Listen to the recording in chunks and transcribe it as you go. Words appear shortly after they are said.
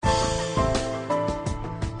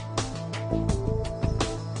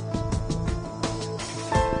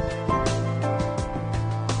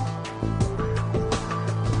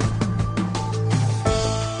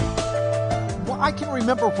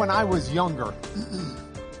remember when I was younger,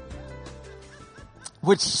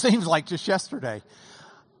 which seems like just yesterday.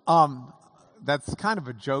 That's kind of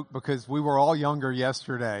a joke because we were all younger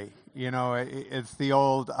yesterday. You know, it's the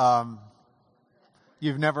old,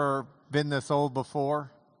 you've never been this old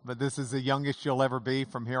before, but this is the youngest you'll ever be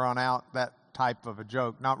from here on out. That type of a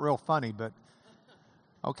joke. Not real funny, but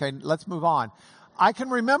okay, let's move on. I can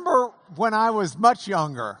remember when I was much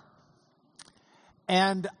younger,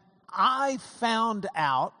 and I found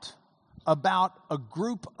out about a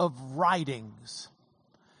group of writings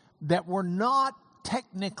that were not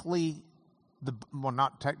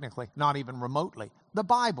not even remotely, the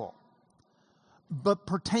Bible, but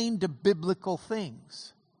pertained to biblical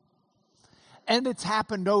things. And it's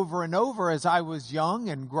happened over and over. As I was young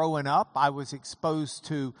and growing up, I was exposed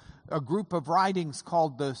to a group of writings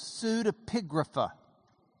called the pseudepigrapha.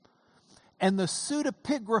 And the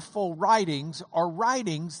pseudepigraphal writings are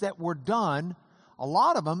writings that were done, a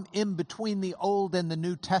lot of them, in between the Old and the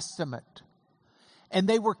New Testament. And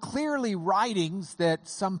they were clearly writings that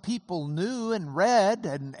some people knew and read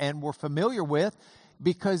and were familiar with,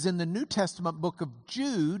 because in the New Testament book of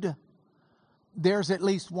Jude, there's at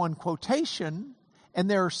least one quotation, and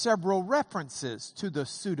there are several references to the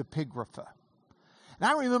pseudepigrapha. And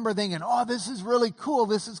I remember thinking, oh, this is really cool.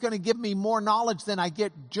 This is going to give me more knowledge than I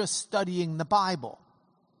get just studying the Bible.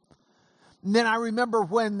 And then I remember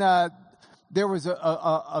when there was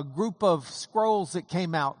a group of scrolls that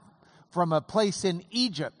came out from a place in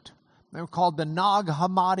Egypt. They were called the Nag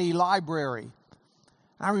Hammadi Library.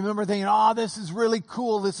 I remember thinking, oh, this is really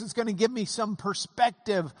cool. This is going to give me some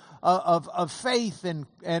perspective of faith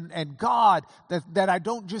and God that I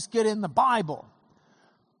don't just get in the Bible.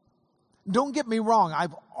 Don't get me wrong.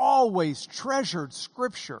 I've always treasured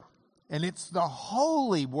Scripture, and it's the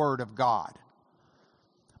holy Word of God.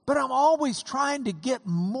 But I'm always trying to get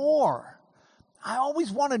more. I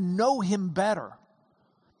always want to know Him better.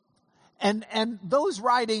 And those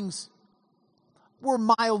writings were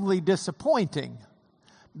mildly disappointing.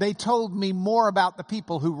 They told me more about the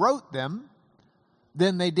people who wrote them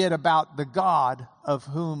than they did about the God of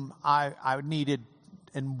whom I needed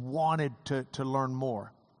and wanted to learn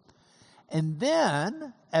more. And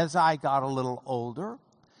then, as I got a little older,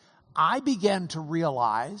 I began to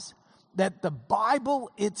realize that the Bible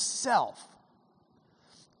itself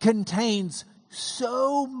contains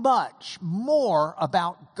so much more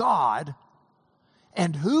about God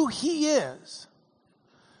and who He is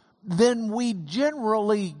than we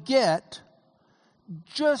generally get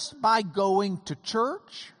just by going to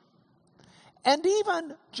church and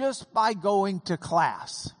even just by going to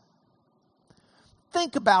class.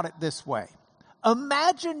 Think about it this way.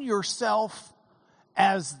 Imagine yourself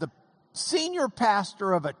as the senior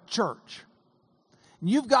pastor of a church.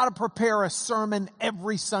 You've got to prepare a sermon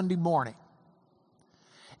every Sunday morning.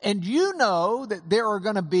 And you know that there are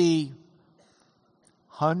going to be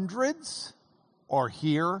hundreds or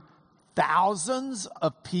here thousands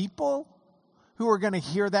of people who are going to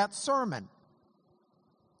hear that sermon.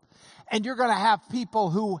 And you're going to have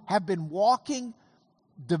people who have been walking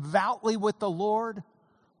devoutly with the Lord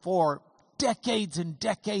for decades and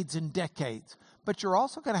decades and decades. But you're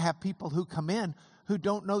also going to have people who come in who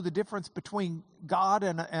don't know the difference between God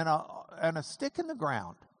and a stick in the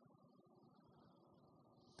ground.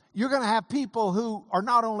 You're going to have people who are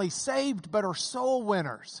not only saved but are soul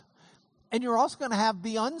winners. And you're also going to have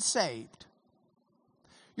the unsaved.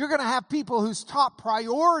 You're going to have people whose top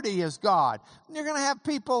priority is God. And you're going to have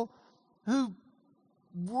people who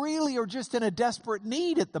really are just in a desperate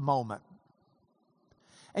need at the moment.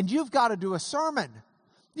 And you've got to do a sermon.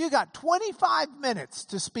 You've got 25 minutes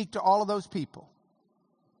to speak to all of those people.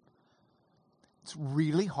 It's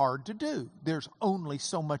really hard to do. There's only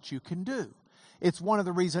so much you can do. It's one of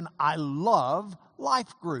the reasons I love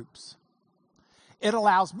life groups. It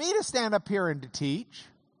allows me to stand up here and to teach,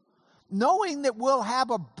 knowing that we'll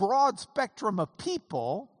have a broad spectrum of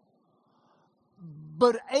people,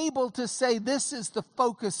 but able to say this is the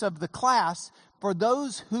focus of the class for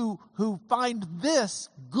those who find this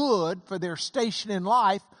good for their station in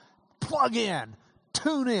life. Plug in,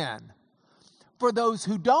 tune in. For those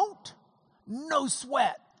who don't, no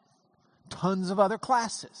sweat. Tons of other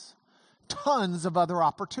classes, tons of other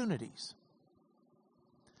opportunities.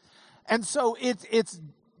 And so it's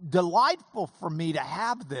delightful for me to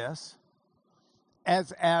have this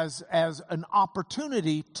as an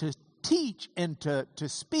opportunity to teach and to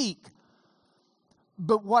speak.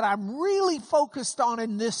 But what I'm really focused on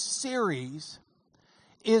in this series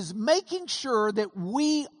is making sure that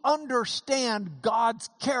we understand God's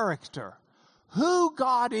character, who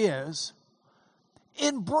God is,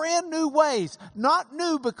 in brand new ways. Not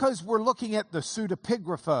new because we're looking at the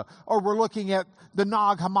pseudepigrapha, or we're looking at the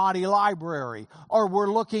Nag Hammadi library, or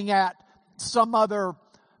we're looking at some other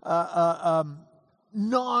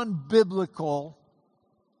non-biblical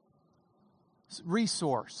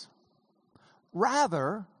resource.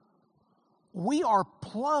 Rather, we are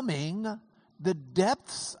plumbing the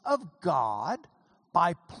depths of God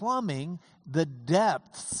by plumbing the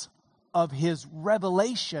depths of His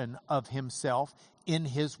revelation of Himself in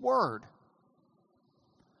His Word.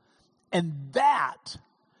 And that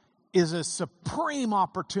is a supreme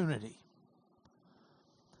opportunity.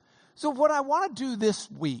 So what I want to do this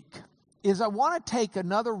week is I want to take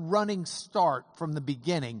another running start from the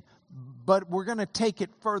beginning, but we're going to take it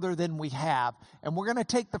further than we have. And we're going to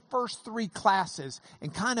take the first 3 classes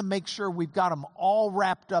and kind of make sure we've got them all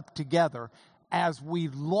wrapped up together as we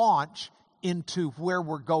launch into where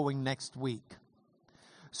we're going next week.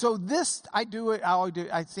 So this, I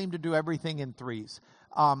seem to do everything in 3s,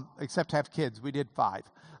 except have kids. We did 5.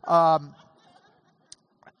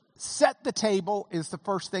 Set the table is the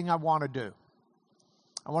first thing I want to do.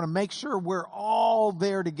 I want to make sure we're all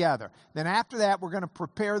there together. Then after that, we're going to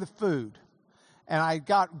prepare the food. And I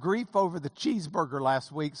got grief over the cheeseburger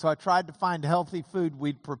last week, so I tried to find healthy food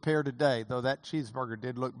we'd prepare today, though that cheeseburger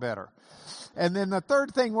did look better. And then the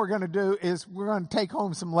third thing we're going to do is we're going to take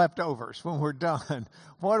home some leftovers when we're done.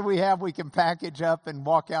 What do we have we can package up and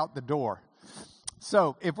walk out the door?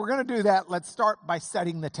 So if we're going to do that, let's start by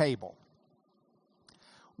setting the table.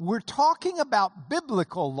 We're talking about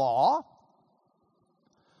biblical law,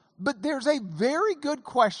 but there's a very good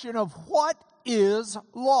question of what is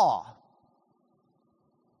law?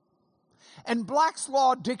 And Black's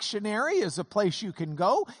Law Dictionary is a place you can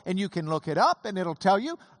go and you can look it up, and it'll tell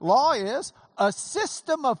you law is a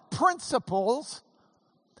system of principles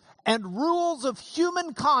and rules of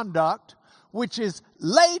human conduct which is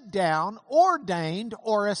laid down, ordained,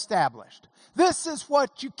 or established. This is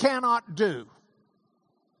what you cannot do.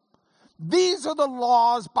 These are the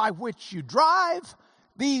laws by which you drive.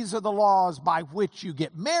 These are the laws by which you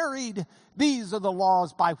get married. These are the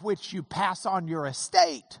laws by which you pass on your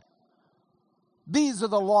estate. These are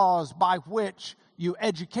the laws by which you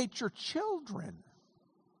educate your children.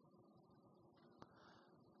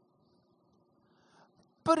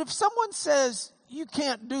 But if someone says you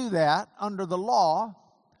can't do that under the law,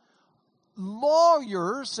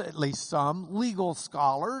 lawyers, at least some legal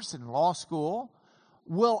scholars in law school,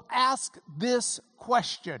 will ask this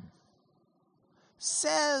question.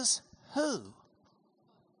 Says who?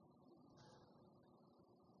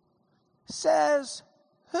 Says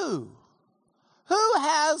who? Who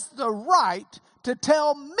has the right to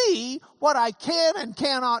tell me what I can and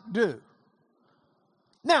cannot do?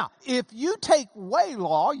 Now, if you take away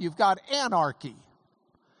law, you've got anarchy.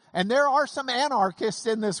 And there are some anarchists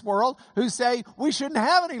in this world who say we shouldn't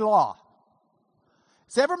have any law.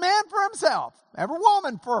 It's every man for himself, every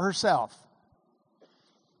woman for herself.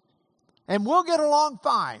 And we'll get along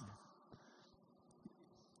fine.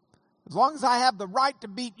 As long as I have the right to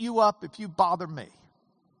beat you up if you bother me.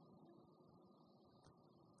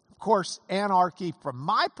 Of course, anarchy from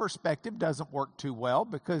my perspective doesn't work too well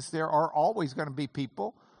because there are always going to be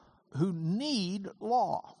people who need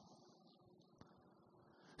law.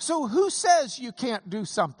 So who says you can't do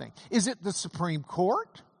something? Is it the Supreme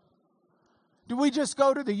Court? Do we just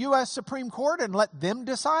go to the U.S. Supreme Court and let them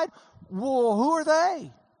decide? Well, who are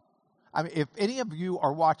they? I mean, if any of you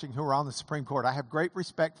are watching who are on the Supreme Court, I have great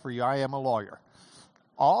respect for you. I am a lawyer.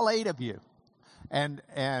 All 8 of you. And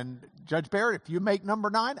Judge Barrett, if you make number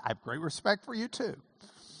 9, I have great respect for you too.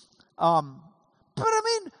 But I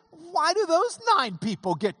mean, why do those 9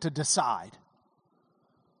 people get to decide?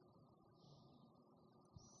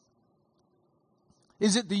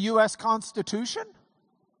 Is it the U.S. Constitution?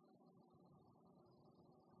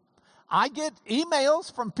 I get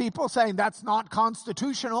emails from people saying that's not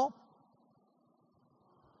constitutional.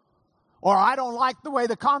 Or I don't like the way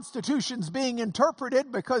the Constitution's being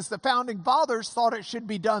interpreted because the Founding Fathers thought it should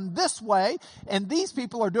be done this way, and these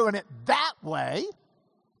people are doing it that way.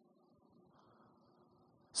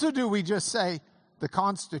 So do we just say the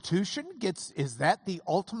Constitution is that the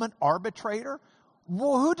ultimate arbitrator?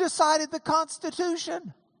 Well, who decided the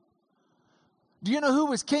Constitution? Do you know who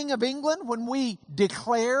was King of England when we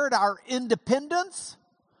declared our independence?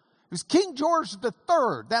 It was King George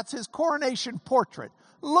III. That's his coronation portrait.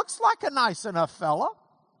 Looks like a nice enough fella.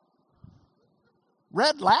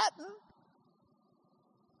 Read Latin.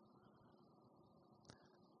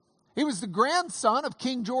 He was the grandson of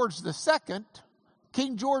King George II.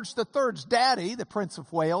 King George III's daddy, the Prince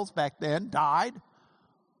of Wales back then, died.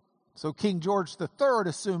 So King George III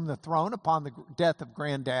assumed the throne upon the death of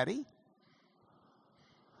Granddaddy.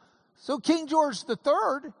 So King George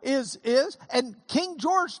III and King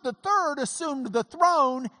George III assumed the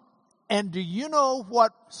throne. And do you know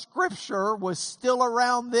what scripture was still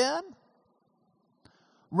around then?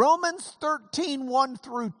 Romans 13, 1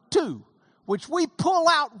 through 2, which we pull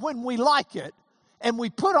out when we like it and we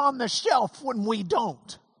put on the shelf when we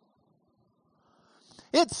don't.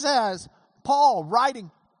 It says, Paul writing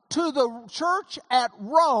to the church at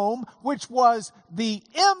Rome, which was the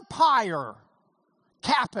empire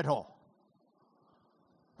capital,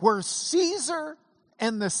 where Caesar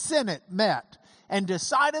and the Senate met and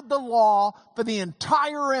decided the law for the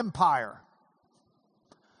entire empire.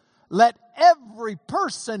 Let every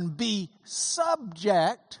person be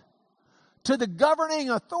subject to the governing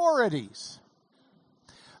authorities.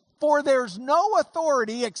 For there's no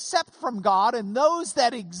authority except from God, and those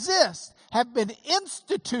that exist have been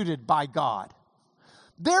instituted by God.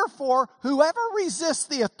 Therefore, whoever resists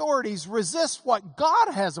the authorities resists what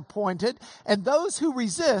God has appointed, and those who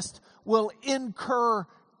resist will incur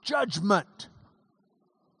judgment.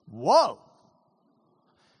 Whoa.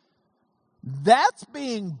 That's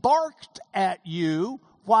being barked at you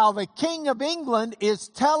while the King of England is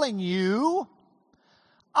telling you,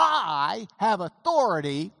 I have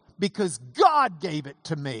authority because God gave it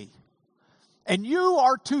to me. And you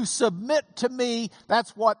are to submit to me.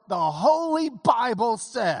 That's what the Holy Bible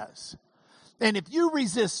says. And if you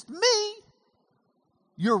resist me,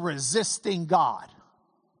 you're resisting God.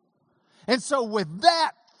 And so with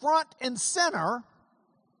that front and center,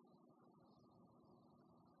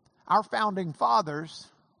 our founding fathers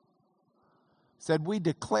said we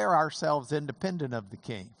declare ourselves independent of the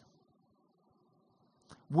king.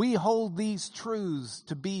 We hold these truths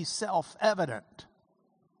to be self-evident,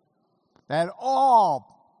 that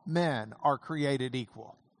all men are created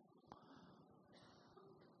equal.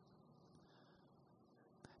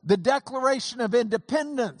 The Declaration of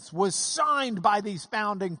Independence was signed by these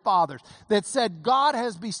founding fathers that said God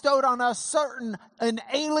has bestowed on us certain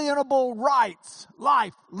inalienable rights,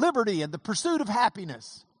 life, liberty, and the pursuit of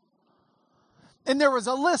happiness. And there was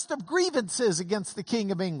a list of grievances against the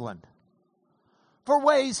King of England for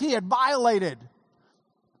ways he had violated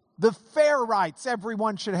the fair rights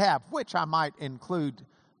everyone should have, which I might include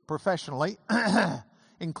professionally,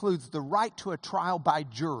 includes the right to a trial by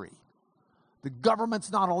jury. The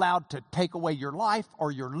government's not allowed to take away your life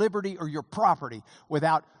or your liberty or your property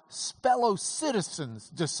without fellow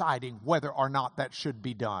citizens deciding whether or not that should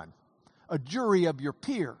be done. A jury of your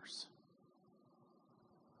peers.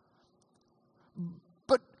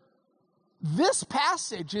 But this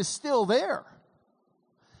passage is still there.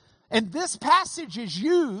 And this passage is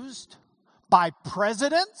used by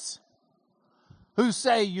presidents who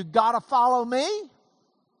say, you got to follow me.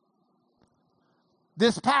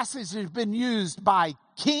 This passage has been used by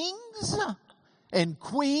kings and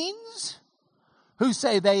queens who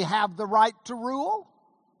say they have the right to rule.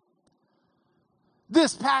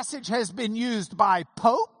 This passage has been used by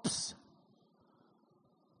popes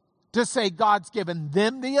to say God's given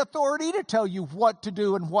them the authority to tell you what to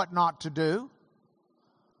do and what not to do.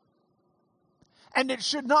 And it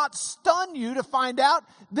should not stun you to find out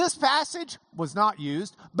this passage was not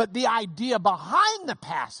used, but the idea behind the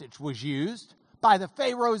passage was used by the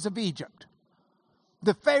pharaohs of Egypt.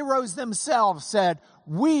 The pharaohs themselves said,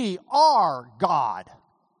 we are God.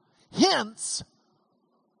 Hence,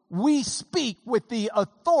 we speak with the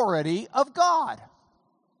authority of God.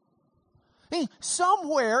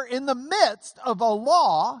 Somewhere in the midst of a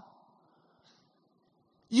law,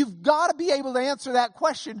 you've got to be able to answer that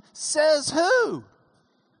question, says who?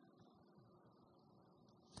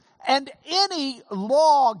 And any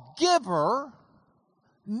lawgiver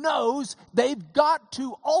knows they've got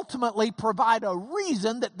to ultimately provide a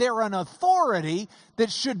reason that they're an authority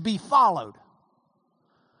that should be followed.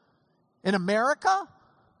 In America,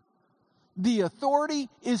 the authority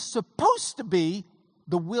is supposed to be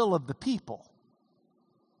the will of the people.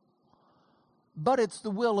 But it's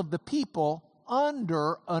the will of the people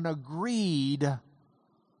under an agreed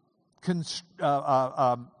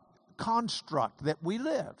construct that we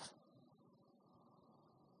live.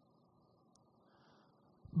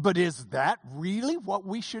 But is that really what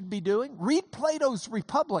we should be doing? Read Plato's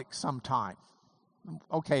Republic sometime.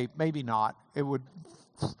 Okay, maybe not. It would...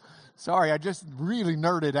 Sorry, I just really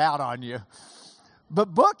nerded out on you.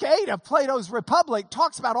 But Book 8 of Plato's Republic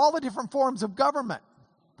talks about all the different forms of government.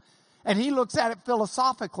 And he looks at it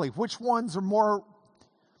philosophically. Which ones are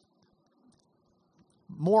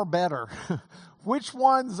more better? Which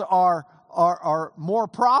ones are more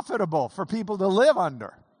profitable for people to live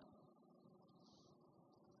under?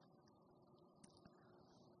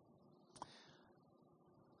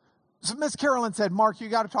 So Miss Carolyn said, Mark, you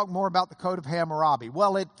got to talk more about the Code of Hammurabi.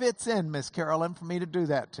 Well, it fits in, Miss Carolyn, for me to do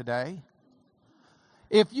that today.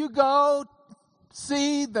 If you go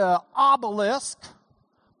see the obelisk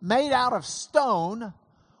made out of stone,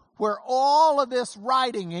 where all of this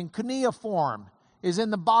writing in cuneiform is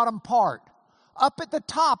in the bottom part, up at the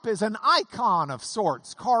top is an icon of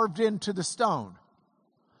sorts carved into the stone.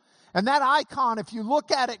 And that icon, if you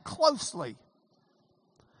look at it closely,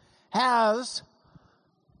 has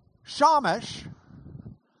Shamash,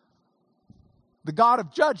 the god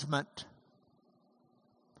of judgment,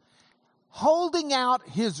 holding out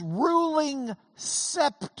his ruling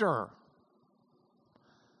scepter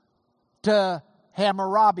to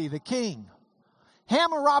Hammurabi the king.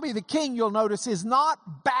 Hammurabi the king, you'll notice, is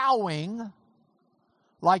not bowing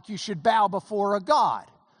like you should bow before a god.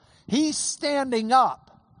 He's standing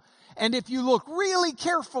up. And if you look really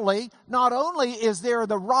carefully, not only is there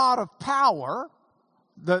the rod of power,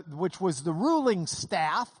 which was the ruling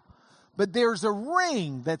staff, but there's a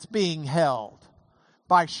ring that's being held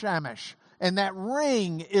by Shamash. And that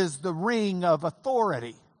ring is the ring of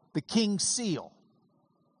authority, the king's seal.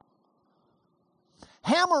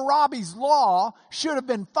 Hammurabi's law should have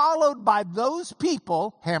been followed by those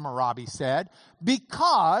people, Hammurabi said,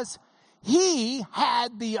 because he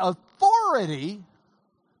had the authority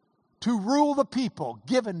to rule the people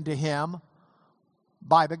given to him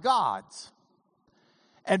by the gods.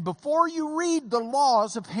 And before you read the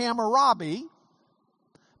laws of Hammurabi,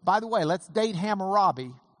 by the way, let's date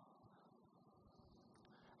Hammurabi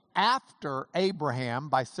after Abraham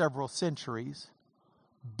by several centuries,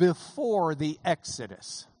 before the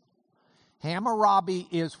Exodus. Hammurabi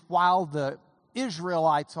is while the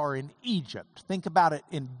Israelites are in Egypt. Think about it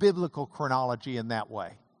in biblical chronology in that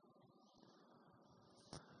way.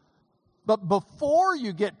 But before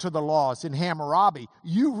you get to the laws in Hammurabi,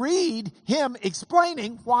 you read him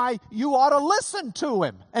explaining why you ought to listen to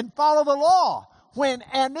him and follow the law. When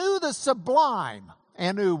Anu the Sublime,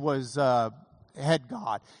 Anu was head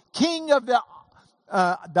god, king of the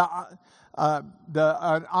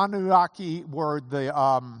Anunnaki were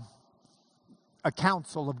a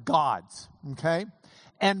council of gods, okay?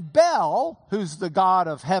 And Bel, who's the god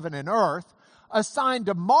of heaven and earth, assigned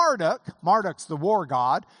to Marduk's the war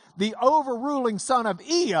god, the overruling son of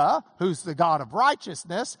Ea, who's the god of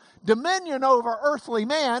righteousness, dominion over earthly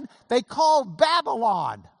man. They called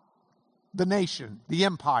Babylon, the nation, the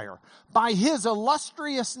empire, by his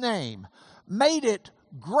illustrious name, made it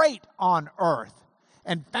great on earth,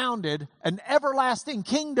 and founded an everlasting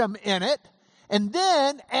kingdom in it. And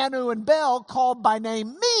then Anu and Bel called by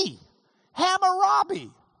name me,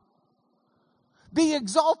 Hammurabi, the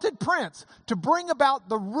exalted prince, to bring about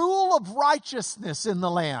the rule of righteousness in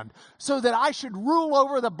the land, so that I should rule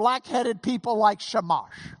over the black-headed people like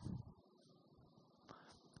Shamash.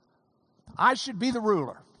 I should be the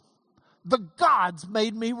ruler. The gods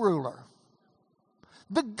made me ruler.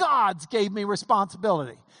 The gods gave me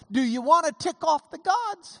responsibility. Do you want to tick off the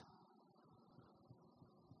gods?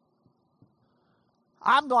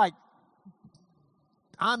 I'm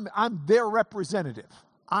their representative.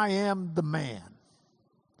 I am the man.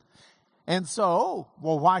 And so,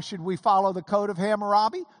 well, why should we follow the Code of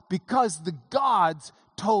Hammurabi? Because the gods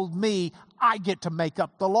told me I get to make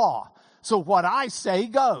up the law. So what I say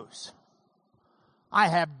goes. I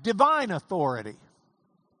have divine authority.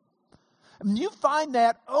 And you find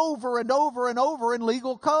that over and over and over in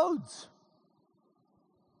legal codes.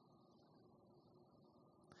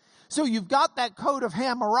 So you've got that Code of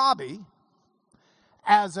Hammurabi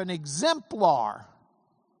as an exemplar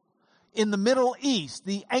in the Middle East,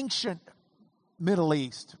 the ancient Middle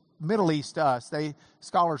East. Middle East to us,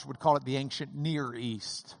 scholars would call it the ancient Near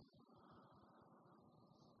East.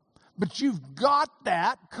 But you've got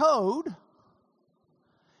that code,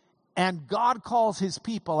 and God calls his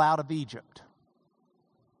people out of Egypt.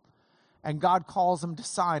 And God calls them to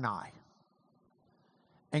Sinai.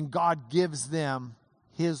 And God gives them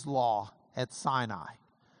his law at Sinai.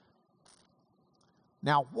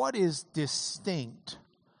 Now, what is distinct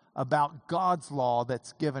about God's law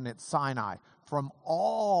that's given at Sinai from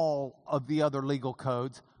all of the other legal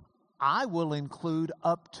codes? I will include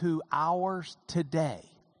up to ours today.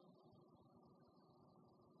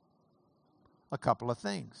 A couple of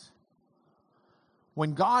things.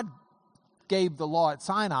 When God gave the law at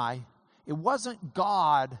Sinai, it wasn't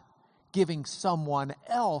God giving someone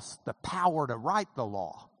else the power to write the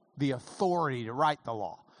law, the authority to write the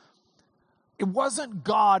law. It wasn't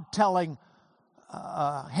God telling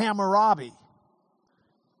Hammurabi,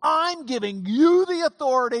 I'm giving you the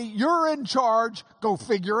authority, you're in charge, go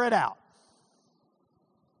figure it out.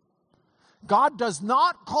 God does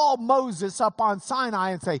not call Moses up on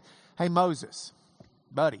Sinai and say, Hey, Moses,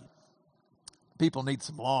 buddy, people need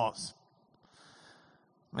some laws.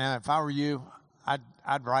 Man, if I were you,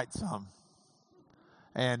 I'd write some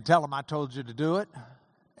and tell them I told you to do it,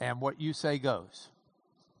 and what you say goes.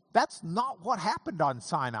 That's not what happened on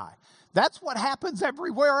Sinai. That's what happens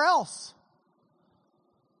everywhere else.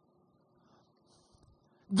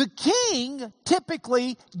 The king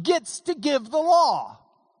typically gets to give the law.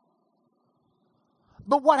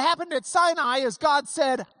 But what happened at Sinai is God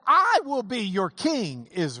said, I will be your king,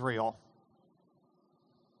 Israel.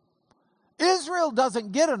 Israel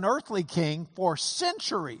doesn't get an earthly king for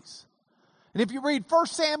centuries. And if you read 1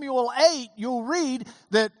 Samuel 8, you'll read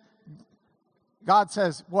that God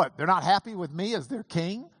says, what, they're not happy with me as their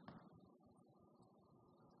king?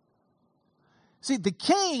 See, the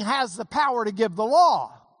king has the power to give the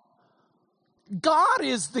law. God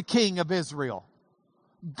is the king of Israel.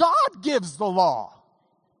 God gives the law.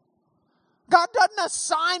 God doesn't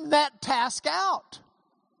assign that task out.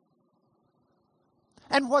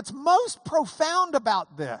 And what's most profound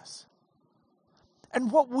about this,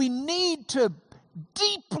 and what we need to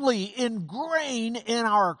deeply ingrain in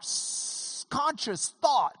our conscious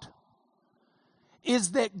thought,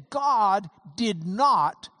 is that God did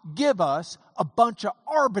not give us a bunch of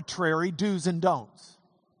arbitrary do's and don'ts.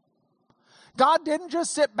 God didn't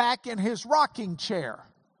just sit back in his rocking chair,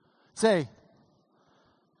 say,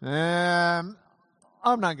 I'm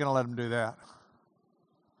not going to let him do that.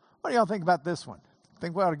 What do y'all think about this one?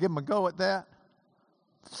 Think we ought to give him a go at that?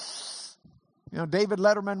 You know, David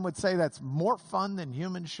Letterman would say that's more fun than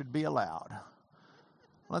humans should be allowed.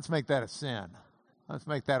 Let's make that a sin. Let's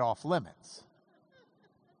make that off limits.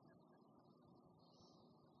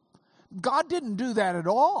 God didn't do that at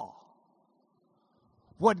all.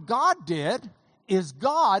 What God did is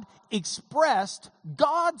God expressed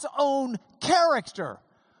God's own character,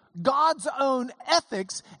 God's own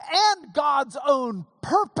ethics, and God's own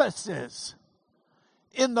purposes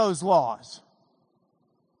in those laws.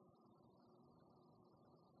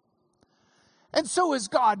 And so as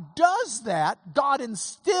God does that, God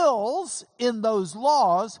instills in those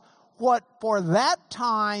laws what for that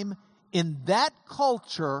time, in that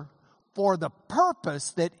culture, for the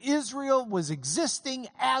purpose that Israel was existing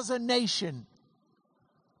as a nation,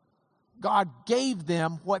 God gave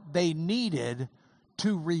them what they needed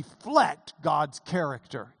to reflect God's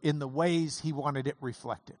character in the ways he wanted it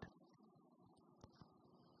reflected.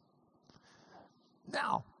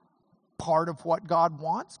 Now, part of what God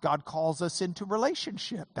wants, God calls us into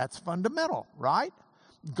relationship. That's fundamental, right?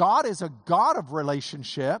 God is a God of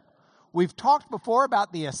relationship. We've talked before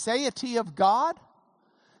about the aseity of God,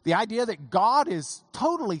 the idea that God is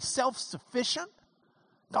totally self-sufficient.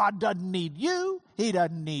 God doesn't need you. He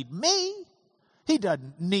doesn't need me. He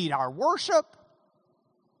doesn't need our worship.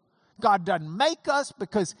 God doesn't make us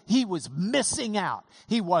because he was missing out.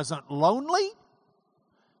 He wasn't lonely.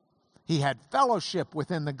 He had fellowship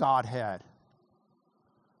within the Godhead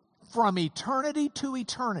from eternity to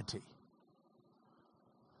eternity.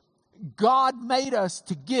 God made us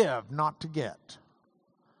to give, not to get.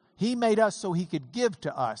 He made us so he could give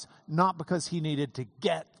to us, not because he needed to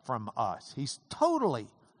get from us. He's totally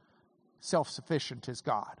self-sufficient as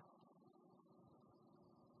God.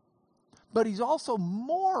 But he's also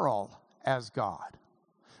moral as God.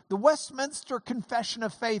 The Westminster Confession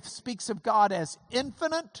of Faith speaks of God as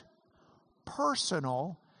infinite,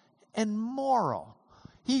 personal, and moral.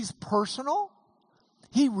 He's personal.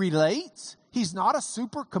 He relates. He's not a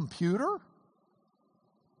supercomputer.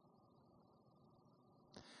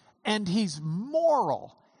 And he's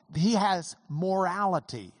moral. He has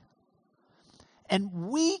morality. And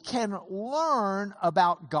we can learn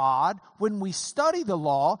about God when we study the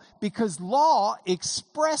law, because law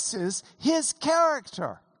expresses his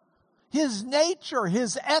character, his nature,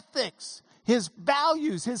 his ethics, his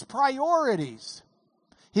values, his priorities,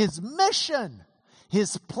 his mission,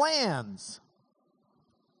 his plans.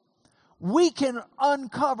 We can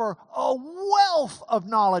uncover a wealth of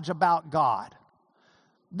knowledge about God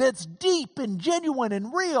that's deep and genuine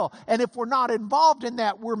and real. And if we're not involved in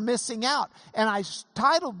that, we're missing out. And I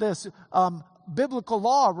titled this Biblical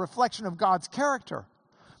Law, a Reflection of God's Character.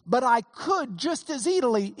 But I could just as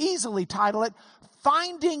easily title it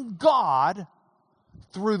Finding God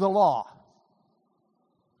Through the Law.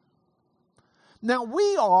 Now,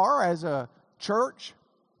 we are, as a church,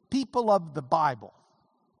 people of the Bible.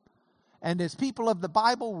 And as people of the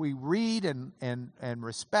Bible, we read and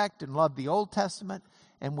respect and love the Old Testament,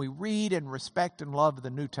 and we read and respect and love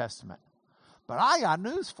the New Testament. But I got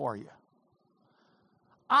news for you.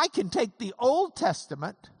 I can take the Old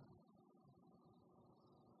Testament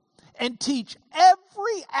and teach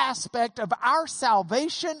every aspect of our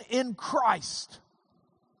salvation in Christ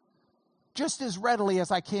just as readily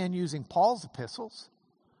as I can using Paul's epistles.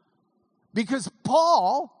 Because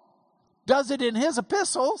Paul does it in his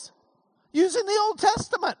epistles using the Old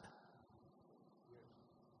Testament.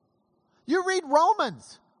 You read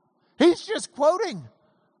Romans, he's just quoting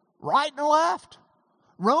right and left.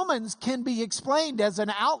 Romans can be explained as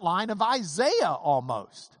an outline of Isaiah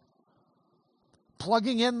almost,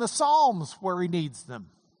 plugging in the Psalms where he needs them,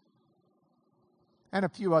 and a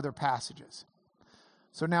few other passages.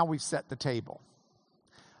 So now we've set the table.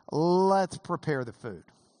 Let's prepare the food.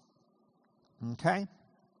 Okay?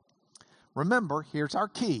 Remember, here's our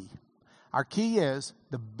key. Our key is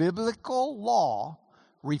the biblical law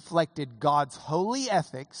reflected God's holy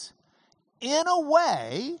ethics in a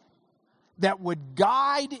way that would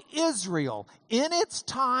guide Israel in its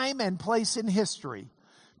time and place in history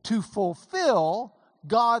to fulfill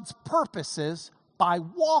God's purposes by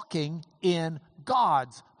walking in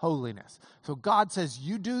God's holiness. So God says,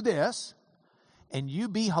 you do this, and you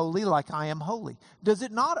be holy like I am holy. Does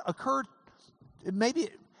it not occur, maybe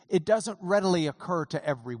it doesn't readily occur to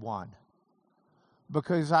everyone.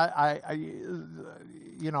 Because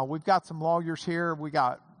we've got some lawyers here. We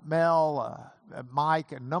got Mel,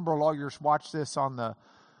 Mike, and a number of lawyers watch this on the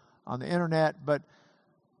internet. But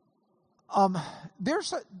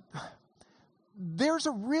there's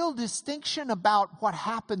a real distinction about what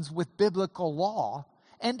happens with biblical law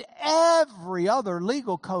and every other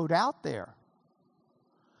legal code out there.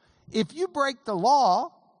 If you break the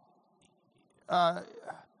law,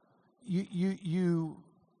 you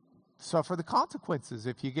suffer the consequences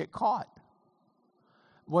if you get caught.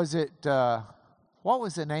 Was it, what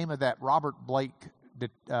was the name of that Robert Blake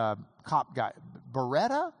cop guy?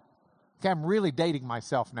 Beretta? Okay, I'm really dating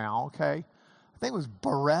myself now, okay? I think it was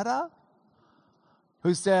Beretta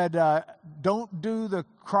who said, don't do the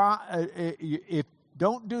crime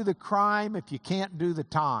if you can't do the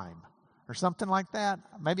time, or something like that.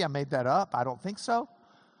 Maybe I made that up. I don't think so.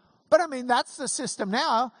 But I mean, that's the system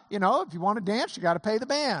now. You know, if you want to dance, you got to pay the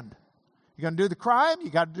band. You're going to do the crime, you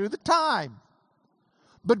got to do the time.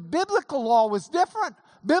 But biblical law was different.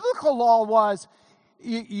 Biblical law was,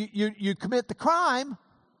 you commit the crime,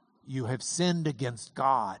 you have sinned against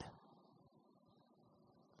God.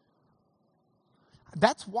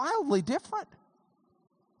 That's wildly different.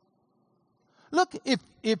 Look,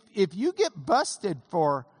 if you get busted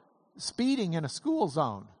for speeding in a school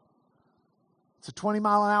zone, it's a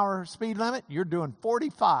 20-mile-an-hour speed limit, you're doing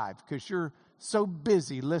 45 because you're so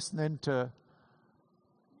busy listening to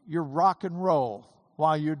your rock and roll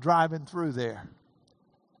while you're driving through there.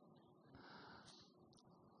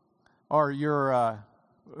 Or your,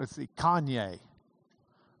 Kanye,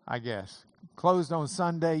 I guess. Closed on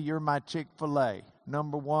Sunday, you're my Chick-fil-A.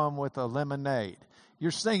 Number one with a lemonade.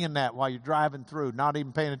 You're singing that while you're driving through, not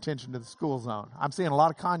even paying attention to the school zone. I'm seeing a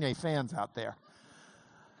lot of Kanye fans out there.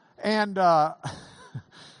 And and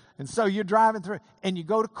so you're driving through, and you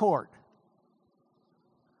go to court.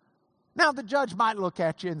 Now, the judge might look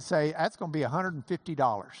at you and say, that's going to be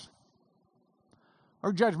 $150. Or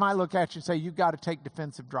a judge might look at you and say, you've got to take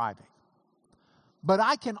defensive driving. But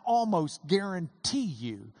I can almost guarantee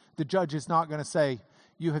you the judge is not going to say,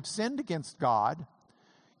 you have sinned against God.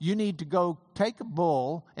 You need to go take a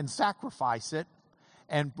bull and sacrifice it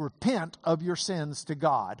and repent of your sins to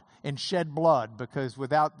God and shed blood, because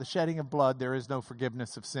without the shedding of blood, there is no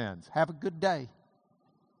forgiveness of sins. Have a good day.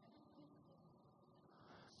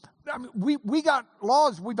 I mean, we got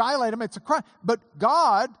laws, we violate them, it's a crime. But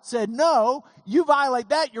God said, no, you violate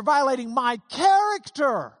that, you're violating my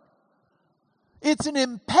character. It's an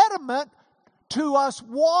impediment to us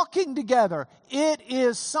walking together. It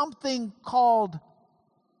is something called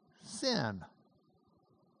sin.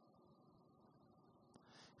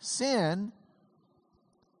 Sin,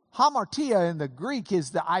 hamartia in the Greek,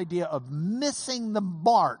 is the idea of missing the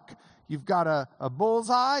mark. You've got a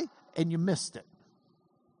bullseye and you missed it.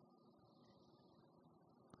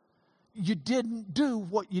 You didn't do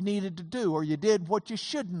what you needed to do, or you did what you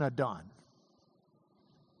shouldn't have done.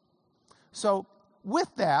 So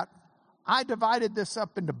with that, I divided this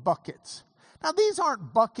up into buckets. Now, these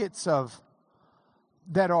aren't buckets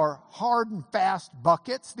that are hard and fast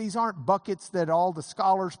buckets. These aren't buckets that all the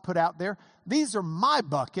scholars put out there. These are my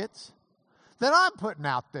buckets that I'm putting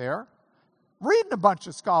out there, reading a bunch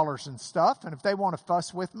of scholars and stuff, and if they want to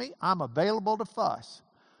fuss with me, I'm available to fuss.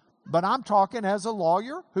 But I'm talking as a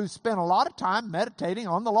lawyer who spent a lot of time meditating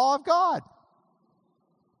on the law of God.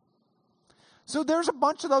 So there's a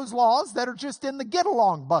bunch of those laws that are just in the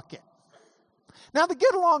get-along bucket. Now, the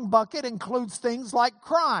get-along bucket includes things like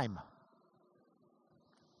crime.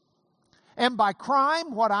 And by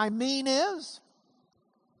crime, what I mean is,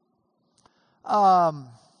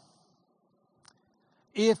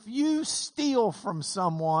 if you steal from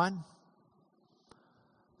someone,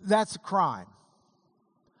 that's a crime.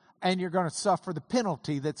 And you're going to suffer the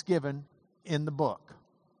penalty that's given in the book,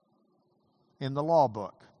 in the law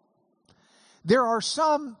book. There are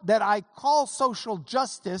some that I call social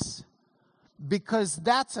justice because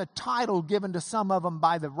that's a title given to some of them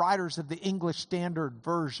by the writers of the English Standard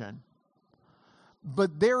Version.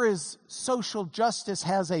 But there is, social justice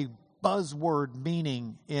has a buzzword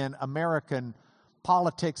meaning in American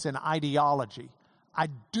politics and ideology. I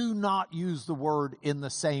do not use the word in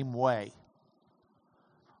the same way.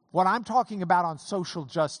 What I'm talking about on social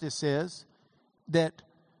justice is that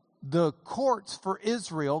the courts for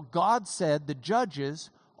Israel, God said the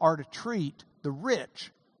judges are to treat the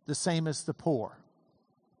rich the same as the poor.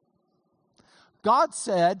 God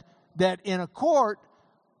said that in a court,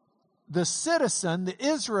 the citizen, the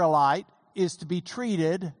Israelite, is to be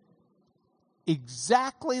treated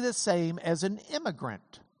exactly the same as an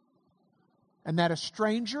immigrant. And that a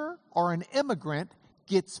stranger or an immigrant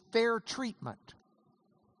gets fair treatment.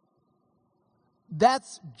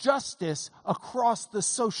 That's justice across the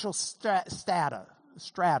social strata.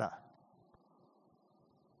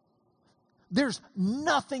 There's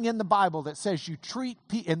nothing in the Bible that says you treat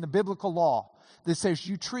in the biblical law that says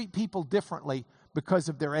you treat people differently because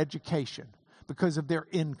of their education, because of their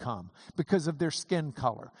income, because of their skin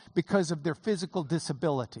color, because of their physical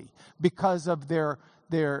disability, because of the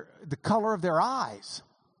color of their eyes.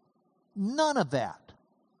 None of that.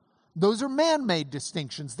 Those are man-made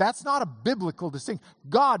distinctions. That's not a biblical distinction.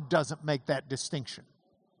 God doesn't make that distinction.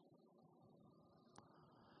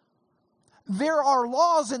 There are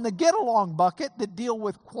laws in the get-along bucket that deal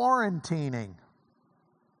with quarantining.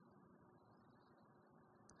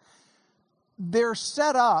 They're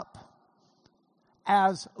set up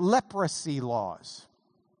as leprosy laws.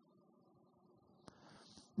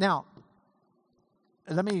 Now,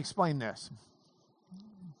 let me explain this.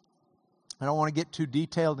 I don't want to get too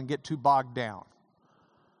detailed and get too bogged down.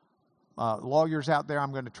 Lawyers out there,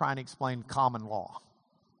 I'm going to try and explain common law.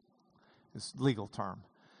 It's a legal term.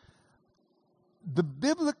 The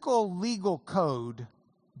biblical legal code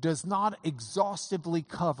does not exhaustively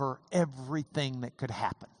cover everything that could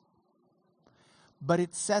happen. But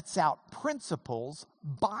it sets out principles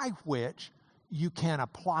by which you can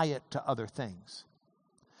apply it to other things.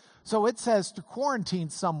 So it says to quarantine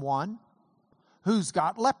someone who's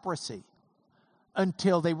got leprosy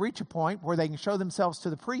until they reach a point where they can show themselves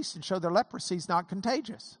to the priest and show their leprosy is not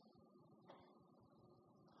contagious.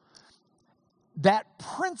 That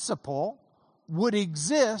principle would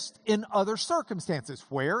exist in other circumstances.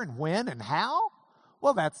 Where and when and how?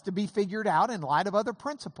 Well, that's to be figured out in light of other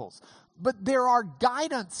principles. But there are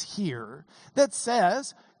guidance here that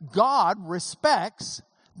says God respects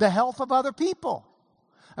the health of other people.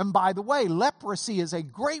 And by the way, leprosy is a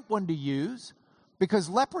great one to use because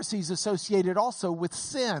leprosy is associated also with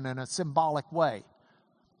sin in a symbolic way.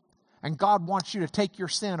 And God wants you to take your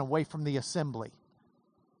sin away from the assembly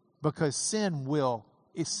because sin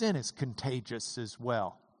is contagious as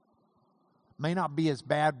well. May not be as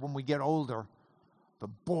bad when we get older, but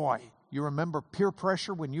boy, you remember peer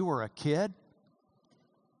pressure when you were a kid?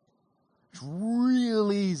 It's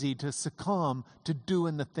real easy to succumb to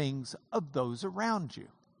doing the things of those around you.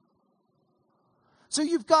 So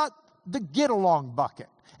you've got the get-along bucket.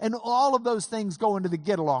 And all of those things go into the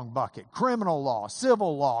get-along bucket. Criminal law,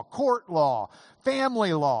 civil law, court law,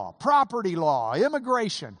 family law, property law,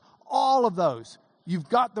 immigration, all of those. You've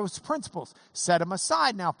got those principles. Set them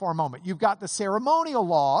aside now for a moment. You've got the ceremonial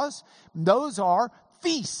laws. Those are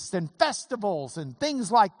feasts and festivals and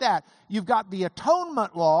things like that. You've got the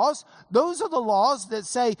atonement laws. Those are the laws that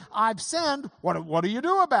say, I've sinned. What do you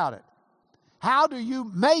do about it? How do you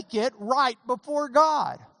make it right before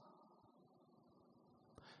God?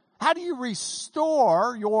 How do you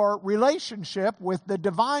restore your relationship with the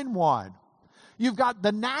Divine One? You've got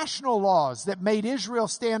the national laws that made Israel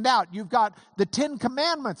stand out. You've got the 10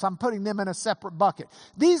 Commandments. I'm putting them in a separate bucket.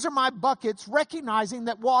 These are my buckets, recognizing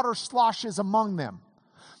that water sloshes among them.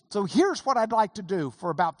 So here's what I'd like to do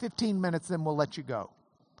for about 15 minutes, then we'll let you go.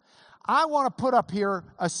 I want to put up here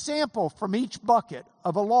a sample from each bucket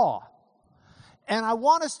of a law. And I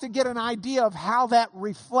want us to get an idea of how that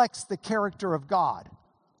reflects the character of God.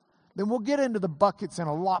 Then we'll get into the buckets in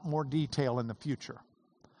a lot more detail in the future.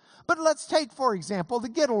 But let's take, for example, the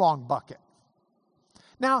get-along bucket.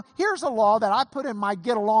 Now, here's a law that I put in my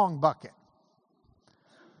get-along bucket.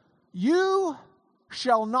 You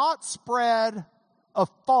shall not spread a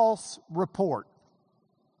false report.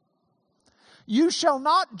 You shall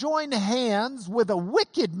not join hands with a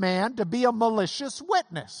wicked man to be a malicious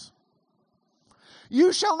witness.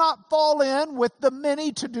 You shall not fall in with the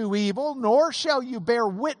many to do evil, nor shall you bear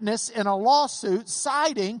witness in a lawsuit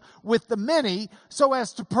siding with the many so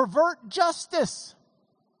as to pervert justice.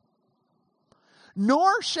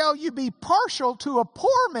 Nor shall you be partial to a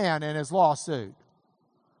poor man in his lawsuit.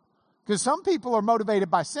 Because some people are motivated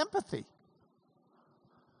by sympathy.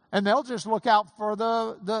 And they'll just look out for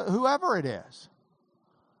the whoever it is.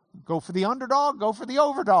 Go for the underdog, go for the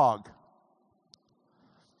overdog.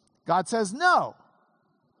 God says no.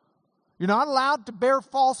 You're not allowed to bear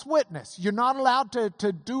false witness. You're not allowed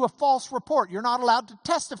to do a false report. You're not allowed to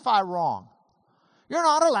testify wrong. You're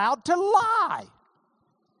not allowed to lie.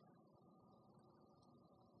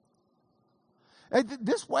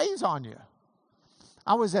 This weighs on you.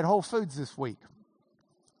 I was at Whole Foods this week,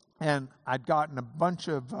 and I'd gotten a bunch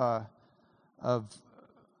of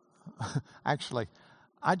actually,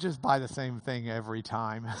 I just buy the same thing every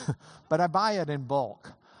time, but I buy it in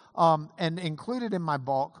bulk. And included in my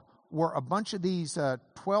bulk were a bunch of these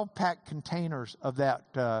 12-pack containers of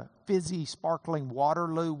that fizzy, sparkling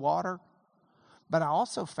Waterloo water. But I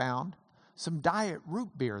also found some Diet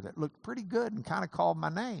Root beer that looked pretty good and kind of called my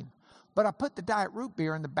name. But I put the Diet Root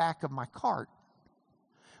beer in the back of my cart.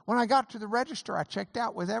 When I got to the register, I checked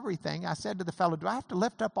out with everything. I said to the fellow, do I have to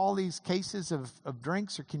lift up all these cases of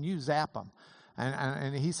drinks, or can you zap them?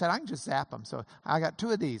 And he said, I can just zap them. So I got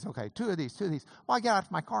 2 of these. Okay, 2 of these. Well, I got out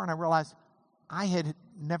of my car and I realized I had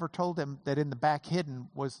never told him that in the back hidden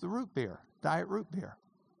was the root beer, Diet Root beer.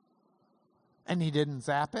 And he didn't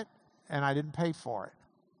zap it, and I didn't pay for it.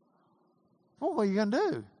 Well, what are you going to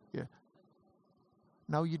do? Yeah.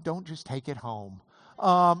 No, you don't just take it home.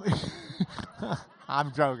 I'm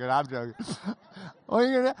joking.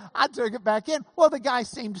 Well, I took it back in. Well, the guy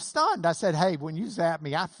seemed stunned. I said, hey, when you zapped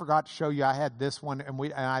me, I forgot to show you I had this one,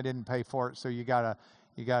 and I didn't pay for it, so you gotta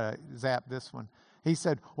zap this one. He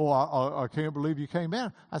said, well, I can't believe you came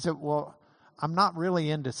in. I said, well, I'm not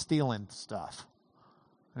really into stealing stuff.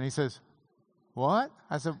 And he says, what?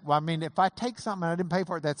 I said, well, I mean, if I take something and I didn't pay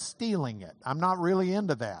for it, that's stealing it. I'm not really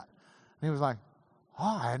into that. And he was like,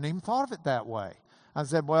 oh, I hadn't even thought of it that way. I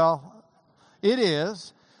said, well, it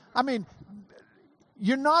is. I mean,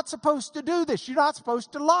 you're not supposed to do this. You're not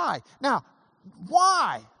supposed to lie. Now,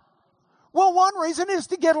 why? Well, one reason is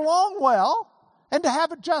to get along well and to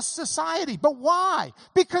have a just society. But why?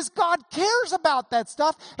 Because God cares about that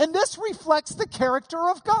stuff, and this reflects the character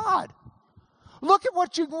of God. Look at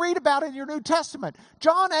what you can read about in your New Testament.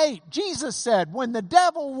 John 8, Jesus said, when the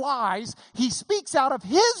devil lies, he speaks out of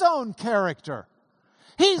his own character.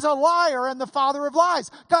 He's a liar and the father of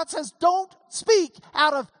lies. God says, don't speak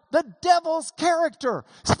out of the devil's character.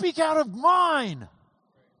 Speak out of mine.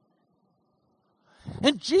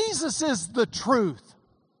 And Jesus is the truth.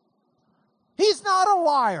 He's not a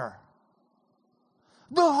liar.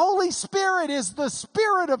 The Holy Spirit is the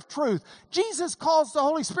Spirit of truth. Jesus calls the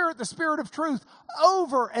Holy Spirit the Spirit of truth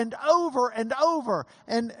over and over and over.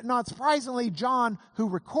 And not surprisingly, John, who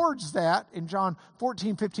records that in John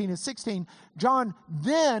 14, 15, and 16, John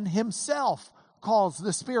then himself calls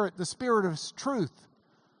the Spirit of truth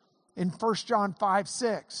in 1 John 5,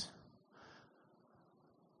 6.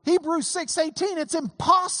 Hebrews 6:18, it's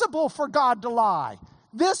impossible for God to lie.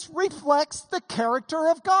 This reflects the character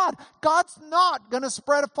of God. God's not going to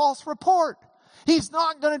spread a false report. He's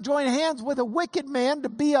not going to join hands with a wicked man to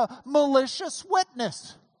be a malicious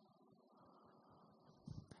witness.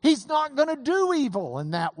 He's not going to do evil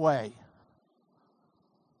in that way.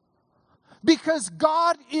 Because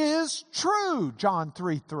God is true, John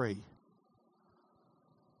 3:3.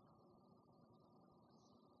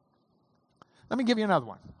 Let me give you another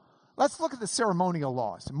one. Let's look at the ceremonial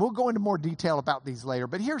laws, and we'll go into more detail about these later,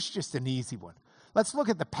 but here's just an easy one. Let's look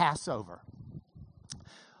at the Passover.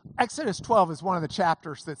 Exodus 12 is one of the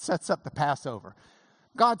chapters that sets up the Passover.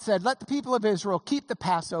 God said, let the people of Israel keep the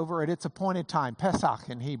Passover at its appointed time, Pesach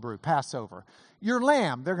in Hebrew, Passover. Your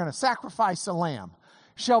lamb, they're going to sacrifice a lamb,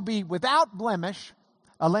 shall be without blemish,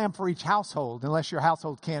 a lamb for each household, unless your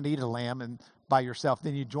household can't eat a lamb and by yourself,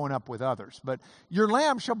 then you join up with others. But your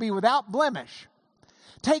lamb shall be without blemish.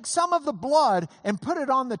 Take some of the blood and put it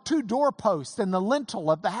on the 2 doorposts and the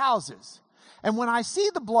lintel of the houses. And when I see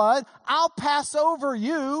the blood, I'll pass over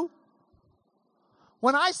you.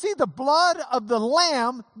 When I see the blood of the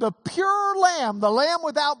lamb, the pure lamb, the lamb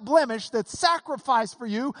without blemish that's sacrificed for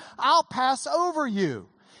you, I'll pass over you.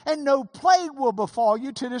 And no plague will befall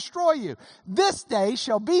you to destroy you. This day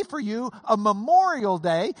shall be for you a memorial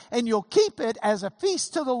day, and you'll keep it as a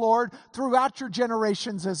feast to the Lord throughout your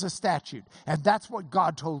generations as a statute. And that's what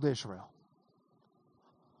God told Israel.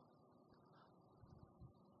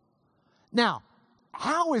 Now,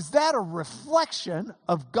 how is that a reflection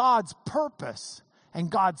of God's purpose and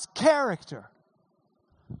God's character?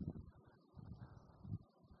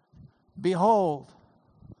 Behold,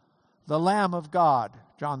 the Lamb of God,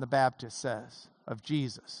 John the Baptist says of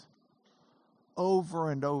Jesus, over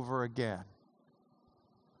and over again.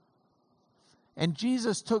 And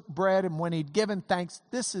Jesus took bread, and when he'd given thanks,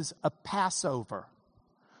 this is a Passover.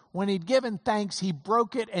 When he'd given thanks, he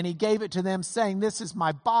broke it and he gave it to them, saying, this is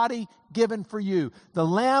my body given for you. The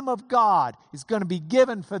Lamb of God is going to be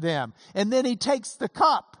given for them. And then he takes the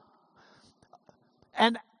cup.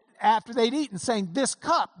 And after they'd eaten, saying, this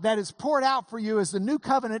cup that is poured out for you is the new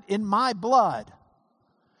covenant in my blood.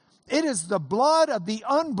 It is the blood of the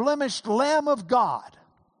unblemished Lamb of God,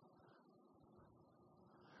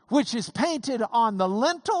 which is painted on the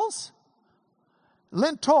lintel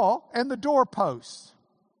and the doorposts,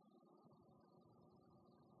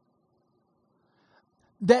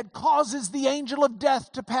 that causes the angel of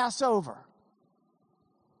death to pass over.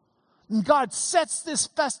 And God sets this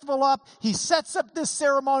festival up. He sets up this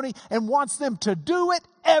ceremony and wants them to do it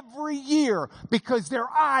every year because their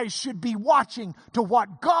eyes should be watching to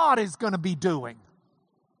what God is going to be doing.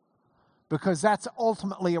 Because that's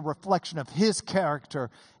ultimately a reflection of His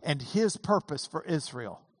character and His purpose for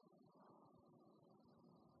Israel.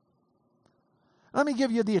 Let me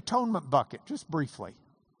give you the atonement bucket, just briefly.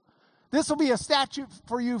 This will be a statute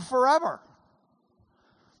for you forever.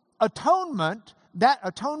 Atonement, that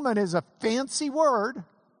atonement is a fancy word,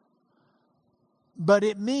 but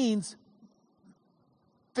it means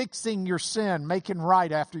fixing your sin, making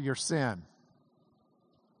right after your sin.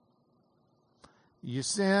 You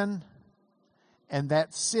sin, and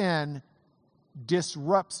that sin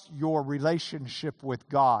disrupts your relationship with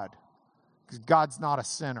God. Because God's not a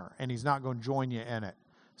sinner, and He's not going to join you in it.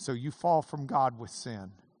 So you fall from God with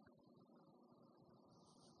sin.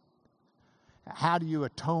 How do you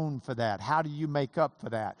atone for that? How do you make up for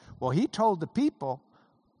that? Well, He told the people,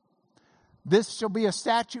 this shall be a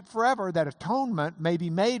statute forever, that atonement may be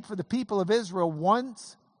made for the people of Israel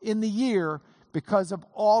once in the year because of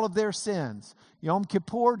all of their sins. Yom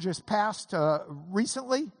Kippur just passed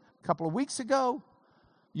recently, a couple of weeks ago.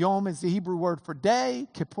 Yom is the Hebrew word for day,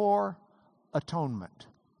 Kippur, atonement.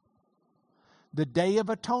 The Day of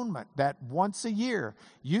Atonement, that once a year.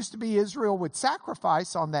 Used to be Israel would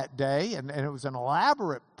sacrifice on that day, and it was an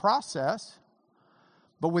elaborate process.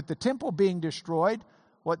 But with the temple being destroyed,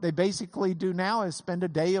 what they basically do now is spend a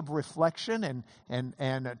day of reflection and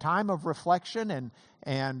a time of reflection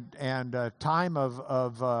and a time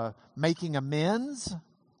of making amends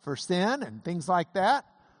for sin and things like that.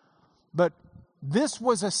 But this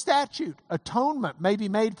was a statute. Atonement may be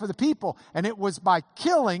made for the people. And it was by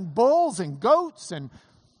killing bulls and goats. And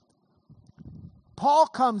Paul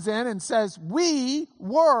comes in and says, we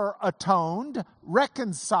were atoned,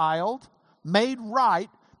 reconciled, made right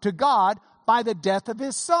to God by the death of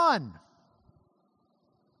His Son.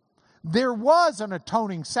 There was an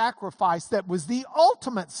atoning sacrifice that was the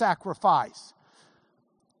ultimate sacrifice.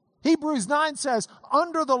 Hebrews 9 says,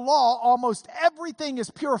 under the law, almost everything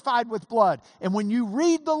is purified with blood. And when you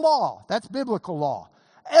read the law, that's biblical law,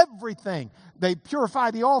 everything. They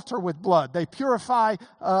purify the altar with blood. They purify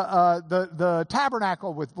the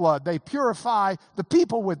tabernacle with blood. They purify the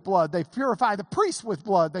people with blood. They purify the priests with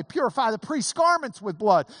blood. They purify the priest's garments with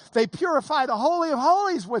blood. They purify the Holy of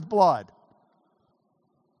Holies with blood.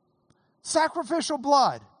 Sacrificial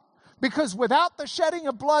blood. Because without the shedding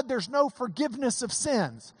of blood, there's no forgiveness of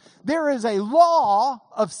sins. There is a law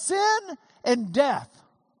of sin and death.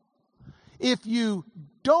 If you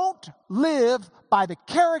don't live by the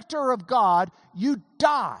character of God, you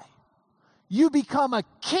die. You become a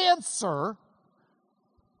cancer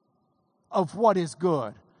of what is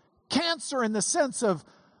good. Cancer in the sense of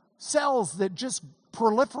cells that just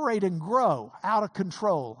proliferate and grow out of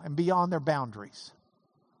control and beyond their boundaries.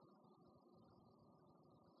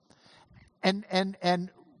 And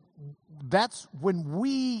that's when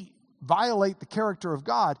we violate the character of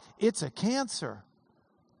God, it's a cancer.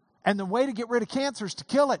 And the way to get rid of cancer is to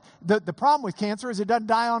kill it. The problem with cancer is it doesn't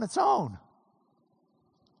die on its own.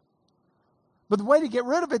 But the way to get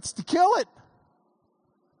rid of it is to kill it.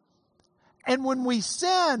 And when we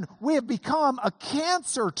sin, we have become a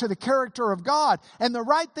cancer to the character of God. And the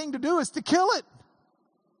right thing to do is to kill it.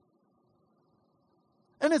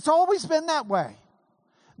 And it's always been that way.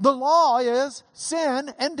 The law is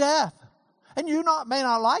sin and death. And you may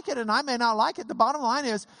not like it, and I may not like it. The bottom line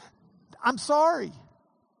is, I'm sorry.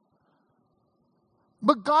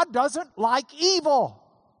 But God doesn't like evil.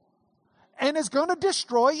 And is going to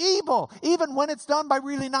destroy evil, even when it's done by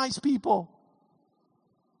really nice people.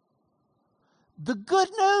 The good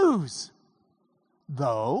news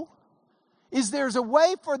though, is there's a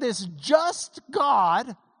way for this just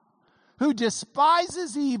God who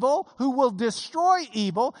despises evil, who will destroy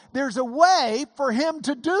evil, there's a way for him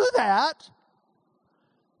to do that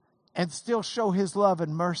and still show his love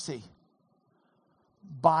and mercy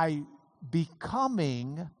by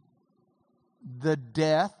becoming the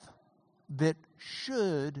death that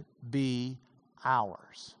should be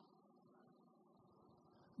ours.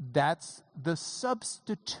 That's the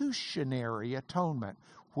substitutionary atonement,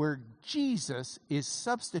 where Jesus is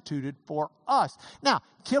substituted for us. Now,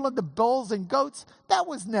 killing the bulls and goats, that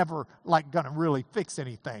was never like going to really fix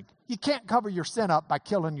anything. You can't cover your sin up by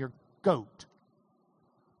killing your goat.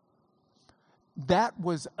 That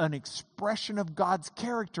was an expression of God's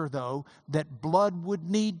character, though, that blood would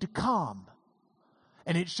need to come.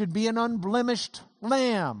 And it should be an unblemished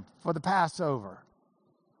lamb for the Passover.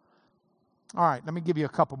 All right, let me give you a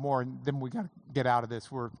couple more, and then we got to get out of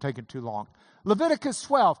this. We're taking too long. Leviticus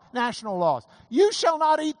 12, national laws. You shall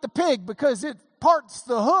not eat the pig because it parts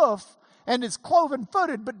the hoof and is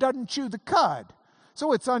cloven-footed but doesn't chew the cud.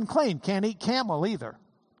 So it's unclean. Can't eat camel either.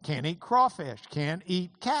 Can't eat crawfish. Can't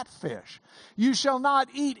eat catfish. You shall not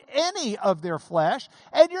eat any of their flesh,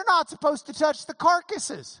 and you're not supposed to touch the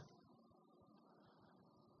carcasses.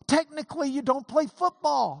 Technically, you don't play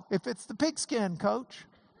football if it's the pigskin, coach.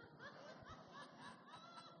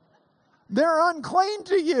 They're unclean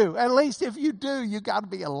to you. At least if you do, you got to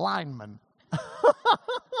be a lineman.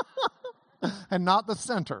 And not the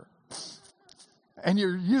center. And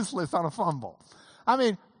you're useless on a fumble. I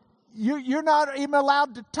mean, you're not even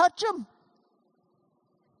allowed to touch them.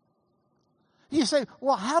 You say,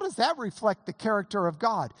 well, how does that reflect the character of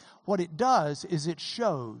God? What it does is it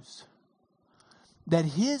shows that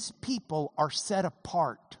his people are set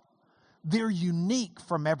apart. They're unique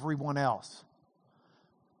from everyone else.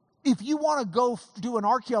 If you want to go do an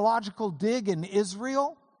archaeological dig in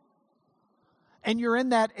Israel, and you're in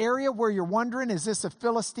that area where you're wondering, is this a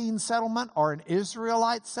Philistine settlement or an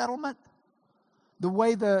Israelite settlement? The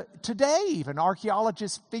way today even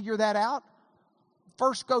archaeologists figure that out,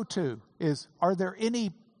 first go-to is, are there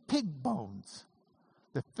any pig bones?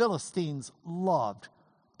 The Philistines loved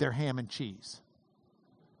their ham and cheese.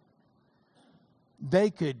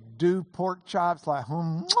 They could do pork chops like,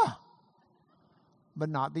 but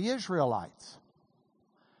not the Israelites.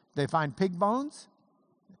 They find pig bones,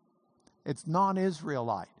 it's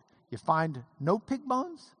non-Israelite. You find no pig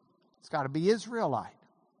bones, it's got to be Israelite.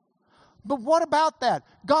 But what about that?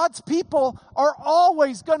 God's people are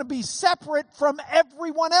always going to be separate from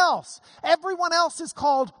everyone else. Everyone else is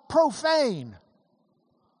called profane.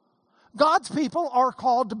 God's people are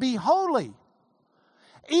called to be holy.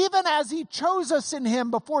 Even as he chose us in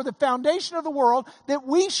him before the foundation of the world, that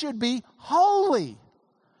we should be holy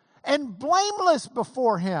and blameless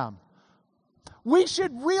before him. We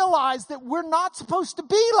should realize that we're not supposed to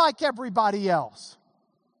be like everybody else.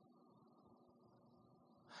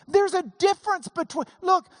 There's a difference between,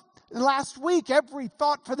 look, last week every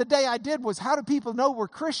thought for the day I did was, how do people know we're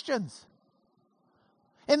Christians?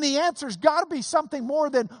 And the answer's got to be something more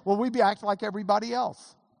than, well, we be acting like everybody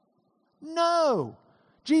else. No.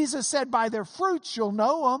 Jesus said, by their fruits you'll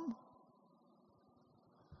know them.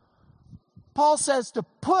 Paul says to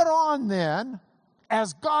put on then,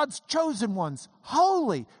 as God's chosen ones,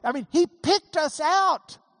 holy. I mean, he picked us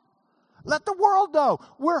out. Let the world know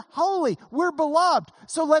we're holy, we're beloved.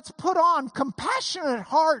 So let's put on compassionate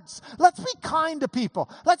hearts. Let's be kind to people.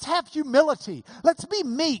 Let's have humility. Let's be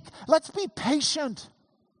meek. Let's be patient.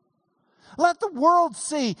 Let the world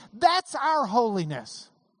see that's our holiness.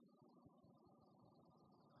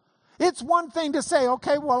 It's one thing to say,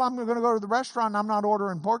 okay, well, I'm going to go to the restaurant and I'm not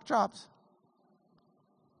ordering pork chops.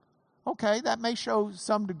 Okay, that may show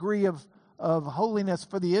some degree of holiness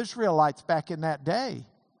for the Israelites back in that day.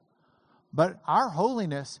 But our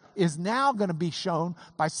holiness is now going to be shown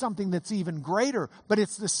by something that's even greater. But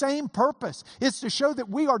it's the same purpose. It's to show that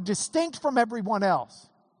we are distinct from everyone else.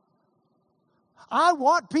 I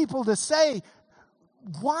want people to say,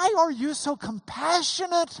 why are you so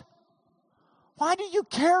compassionate? Why do you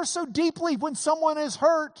care so deeply when someone is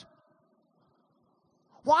hurt?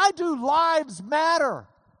 Why do lives matter?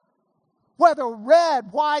 Whether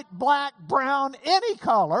red, white, black, brown, any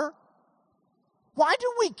color. Why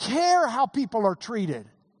do we care how people are treated?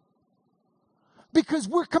 Because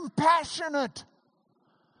we're compassionate.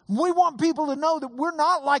 We want people to know that we're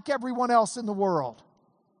not like everyone else in the world.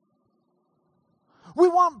 We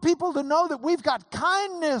want people to know that we've got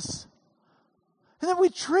kindness. And that we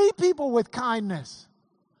treat people with kindness.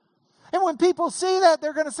 And when people see that,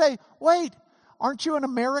 they're going to say, wait, aren't you an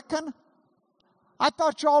American? I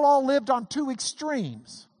thought y'all all lived on two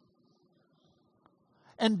extremes.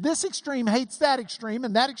 And this extreme hates that extreme,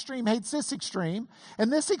 and that extreme hates this extreme.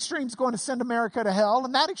 And this extreme is going to send America to hell,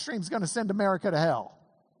 and that extreme is going to send America to hell.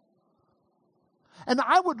 And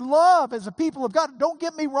I would love, as a people of God, don't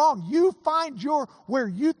get me wrong, you find where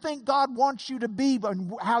you think God wants you to be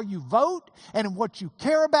and how you vote and what you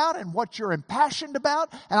care about and what you're impassioned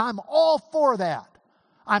about. And I'm all for that.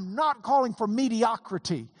 I'm not calling for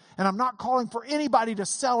mediocrity. And I'm not calling for anybody to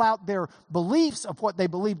sell out their beliefs of what they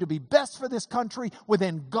believe to be best for this country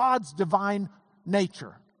within God's divine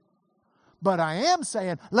nature. But I am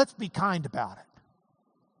saying, let's be kind about it.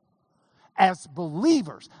 As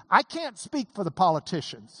believers, I can't speak for the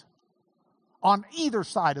politicians on either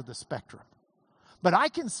side of the spectrum. But I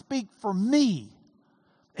can speak for me.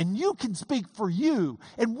 And you can speak for you.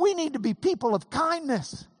 And we need to be people of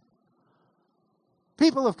kindness.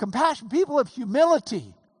 People of compassion. People of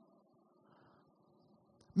humility.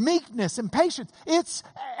 Meekness and patience. It's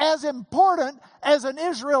as important as an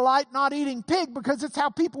Israelite not eating pig, because it's how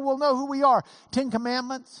people will know who we are. 10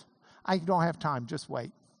 Commandments. I don't have time. Just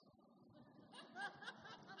wait.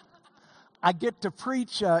 I get to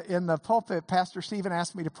preach in the pulpit. Pastor Stephen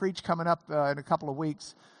asked me to preach coming up in a couple of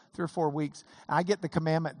weeks, 3 or 4 weeks. I get the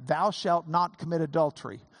commandment, thou shalt not commit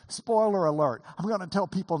adultery. Spoiler alert. I'm going to tell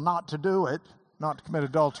people not to do it, not to commit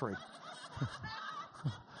adultery.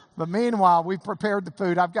 But meanwhile, we've prepared the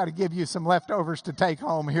food. I've got to give you some leftovers to take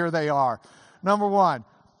home. Here they are. Number 1,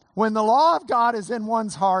 when the law of God is in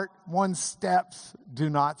one's heart, one's steps do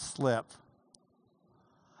not slip.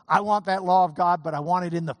 I want that law of God, but I want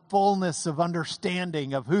it in the fullness of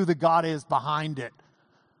understanding of who the God is behind it.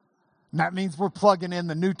 And that means we're plugging in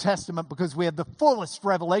the New Testament because we have the fullest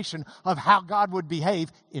revelation of how God would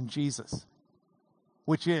behave in Jesus,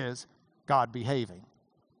 which is God behaving.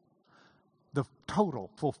 The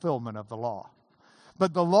total fulfillment of the law.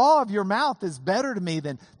 But the law of your mouth is better to me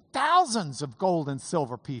than thousands of gold and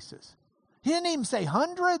silver pieces. He didn't even say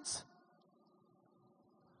hundreds.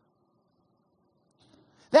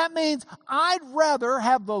 That means I'd rather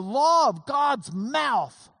have the law of God's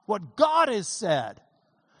mouth, what God has said,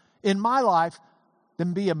 in my life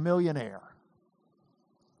than be a millionaire,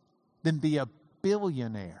 than be a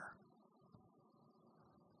billionaire.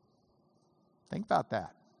 Think about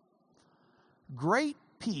that. Great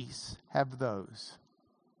peace have those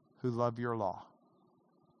who love your law.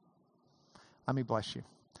 Let me bless you.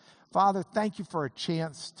 Father, thank you for a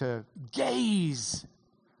chance to gaze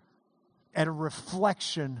at a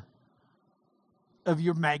reflection of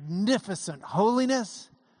your magnificent holiness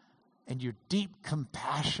and your deep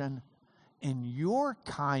compassion and your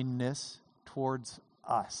kindness towards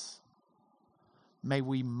us. May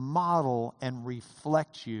we model and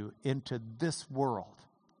reflect you into this world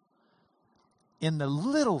in the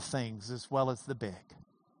little things as well as the big.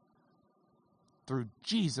 Through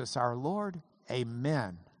Jesus our Lord,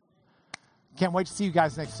 amen. Can't wait to see you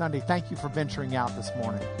guys next Sunday. Thank you for venturing out this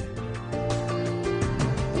morning.